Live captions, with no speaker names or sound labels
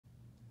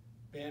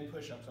band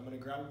push-ups. I'm going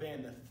to grab a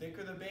band. The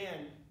thicker the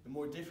band, the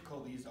more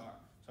difficult these are.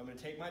 So I'm going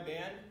to take my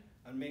band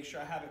and make sure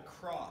I have it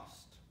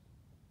crossed,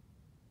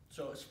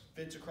 so it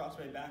fits across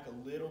my back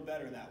a little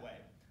better that way.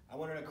 I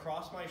want it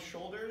across my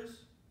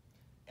shoulders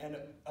and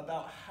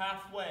about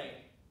halfway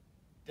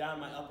down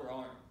my upper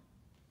arm.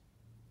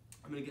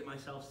 I'm going to get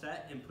myself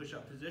set in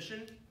push-up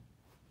position,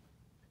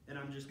 and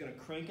I'm just going to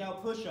crank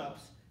out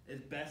push-ups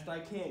as best I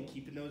can,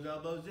 keeping those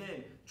elbows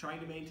in, trying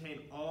to maintain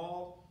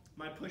all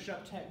my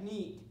push-up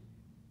technique.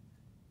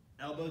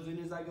 Elbows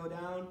in as I go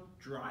down,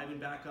 driving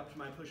back up to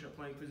my push-up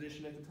plank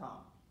position at the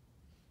top.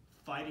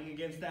 Fighting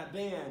against that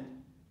band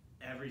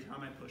every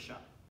time I push up.